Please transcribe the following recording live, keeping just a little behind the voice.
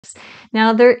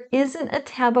Now, there isn't a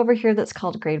tab over here that's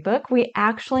called Gradebook. We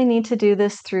actually need to do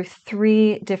this through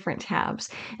 3 different tabs,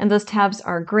 and those tabs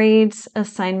are Grades,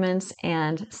 Assignments,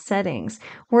 and Settings.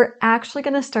 We're actually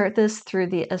going to start this through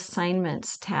the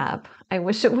Assignments tab. I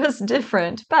wish it was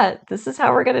different, but this is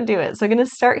how we're going to do it. So I'm going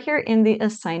to start here in the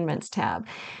Assignments tab.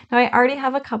 Now, I already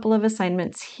have a couple of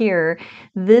assignments here.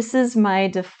 This is my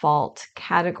default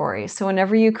category. So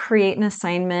whenever you create an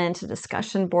assignment, a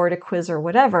discussion board, a quiz, or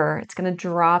whatever, it's going to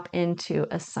drop into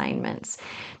assignments.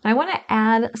 Now I want to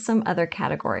add some other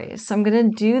categories. So I'm going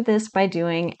to do this by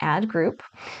doing add group.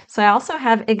 So I also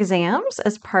have exams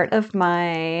as part of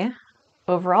my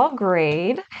overall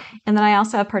grade, and then I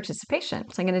also have participation.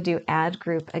 So I'm going to do add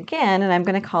group again, and I'm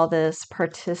going to call this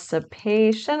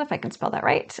participation, if I can spell that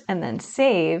right, and then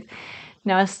save.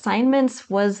 Now, assignments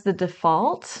was the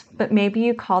default, but maybe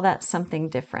you call that something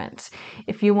different.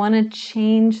 If you want to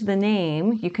change the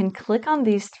name, you can click on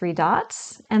these 3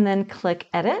 dots and then click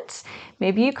edit.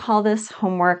 Maybe you call this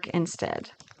homework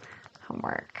instead.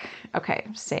 Homework. Okay,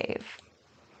 save.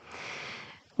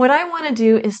 What I want to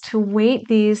do is to weight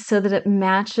these so that it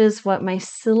matches what my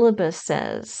syllabus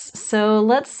says. So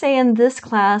let's say in this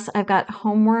class, I've got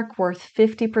homework worth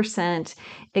 50%,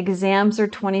 exams are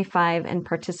 25%, and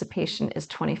participation is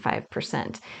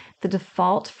 25%. The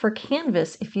default for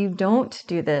Canvas, if you don't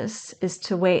do this, is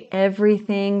to weight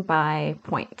everything by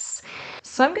points.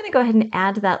 So I'm going to go ahead and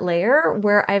add that layer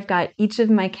where I've got each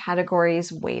of my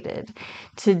categories weighted.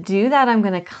 To do that, I'm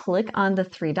going to click on the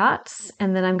 3 dots,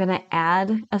 and then I'm going to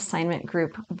add assignment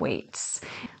group weights.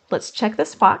 Let's check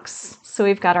this box. So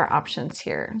we've got our options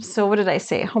here. So what did I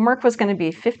say? Homework was going to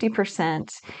be 50%,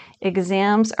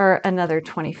 exams are another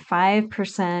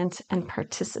 25%, and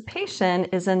participation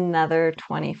is another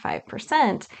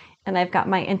 25%. And I've got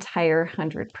my entire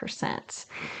 100%.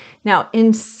 Now,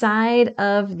 inside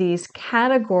of these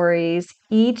categories,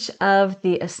 each of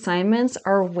the assignments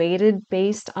are weighted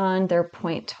based on their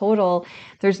point total.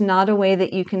 There's not a way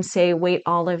that you can say weight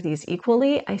all of these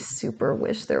equally. I super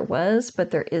wish there was,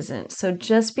 but there isn't. So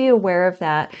just be aware of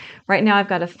that. Right now, I've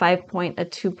got a 5-point, a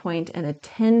 2-point, and a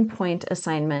 10-point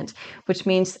assignment, which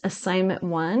means assignment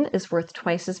 1 is worth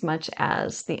twice as much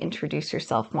as the introduce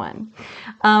yourself one.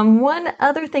 One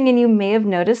other thing, and you may have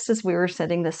noticed as we were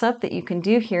setting this up, that you can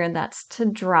do here, and that's to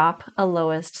drop a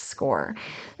lowest score.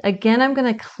 Again, I'm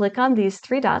going to click on these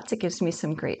 3 dots. It gives me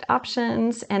some great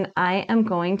options, and I am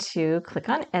going to click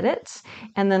on edit,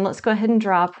 and then let's go ahead and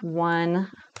drop one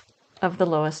of the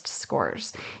lowest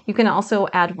scores. You can also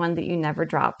add one that you never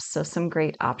drop, so some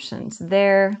great options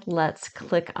there. Let's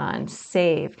click on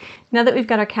save. Now that we've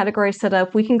got our category set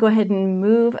up, we can go ahead and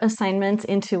move assignments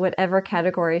into whatever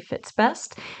category fits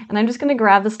best. And I'm just going to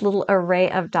grab this little array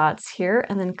of dots here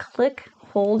and then click,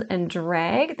 hold, and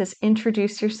drag this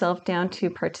introduce yourself down to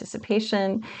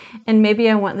participation. And maybe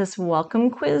I want this welcome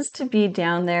quiz to be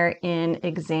down there in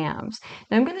exams.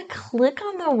 Now I'm going to click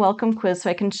on the welcome quiz so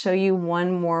I can show you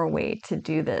one more way to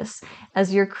do this.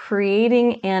 As you're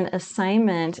creating an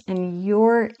assignment and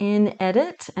you're in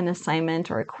edit, an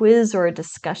assignment or a quiz or a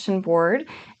discussion board,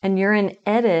 and you're in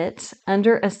edit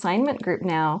under assignment group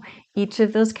now, each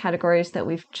of those categories that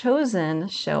we've chosen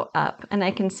show up, and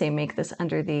I can say make this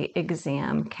under the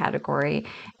exam category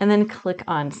and then click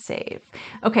on save.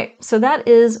 Okay, so that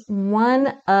is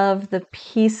one of the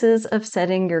pieces of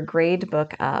setting your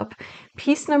gradebook up.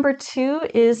 Piece number 2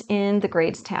 is in the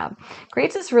grades tab.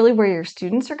 Grades is really where your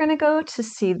students are going to go to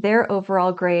see their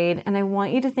overall grade, and I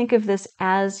want you to think of this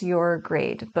as your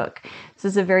grade book. This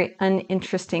is a very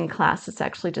uninteresting class. It's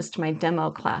actually just my demo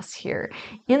class here.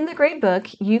 In the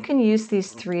gradebook, you can use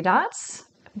these 3 dots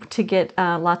to get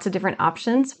lots of different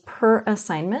options per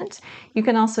assignment. You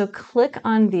can also click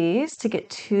on these to get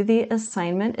to the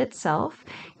assignment itself.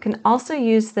 You can also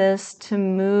use this to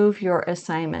move your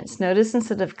assignments. Notice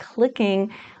instead of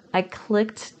clicking, I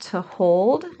clicked to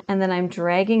hold, and then I'm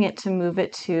dragging it to move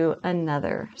it to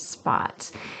another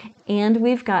spot. And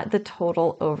we've got the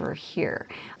total over here.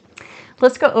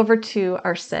 Let's go over to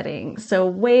our settings. So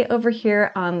way over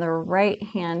here on the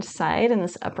right-hand side in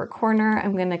this upper corner,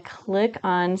 I'm going to click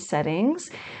on settings.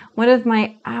 One of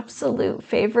my absolute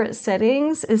favorite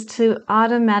settings is to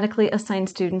automatically assign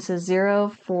students a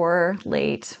 0 for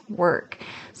late work.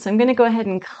 So I'm going to go ahead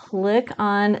and click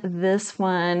on this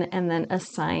one and then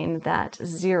assign that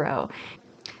 0.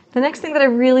 The next thing that I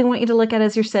really want you to look at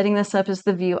as you're setting this up is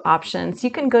the view options.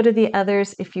 You can go to the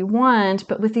others if you want,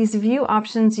 but with these view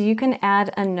options, you can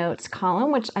add a notes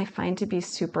column, which I find to be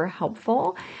super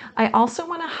helpful. I also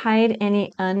want to hide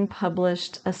any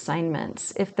unpublished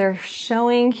assignments. If they're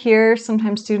showing here,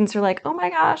 sometimes students are like, oh my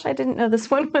gosh, I didn't know this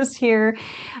one was here.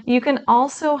 You can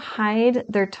also hide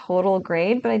their total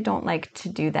grade, but I don't like to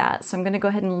do that. So I'm going to go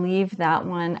ahead and leave that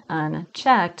one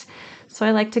unchecked. So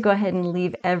I like to go ahead and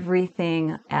leave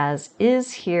everything as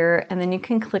is here, and then you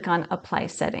can click on Apply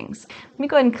Settings. Let me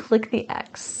go ahead and click the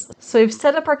X. So we've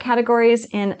set up our categories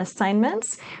in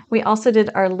assignments. We also did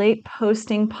our late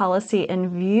posting policy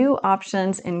and view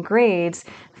options in grades.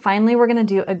 Finally, we're going to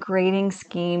do a grading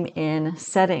scheme in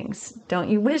settings. Don't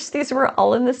you wish these were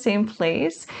all in the same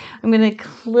place? I'm going to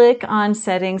click on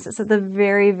settings. It's at the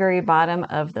very, very bottom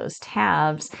of those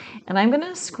tabs. And I'm going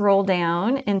to scroll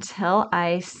down until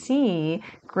I see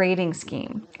grading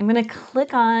scheme. I'm going to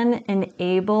click on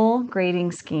enable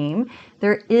grading scheme.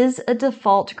 There is a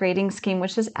default grading scheme,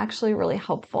 which is actually really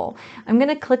helpful. I'm going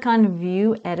to click on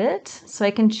view edit so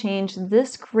I can change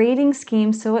this grading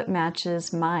scheme so it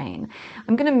matches mine.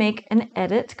 I'm going to make an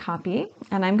edit copy,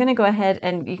 and I'm going to go ahead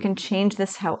and you can change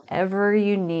this however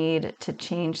you need to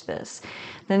change this.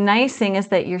 The nice thing is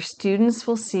that your students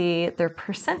will see their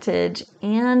percentage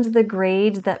and the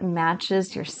grade that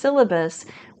matches your syllabus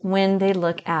when they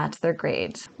look at their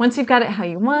grades. Once you've got it how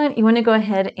you want to go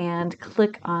ahead and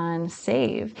click on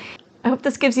Save. I hope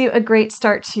this gives you a great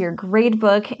start to your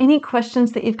gradebook. Any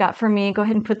questions that you've got for me, go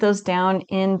ahead and put those down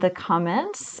in the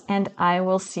comments, and I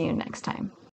will see you next time.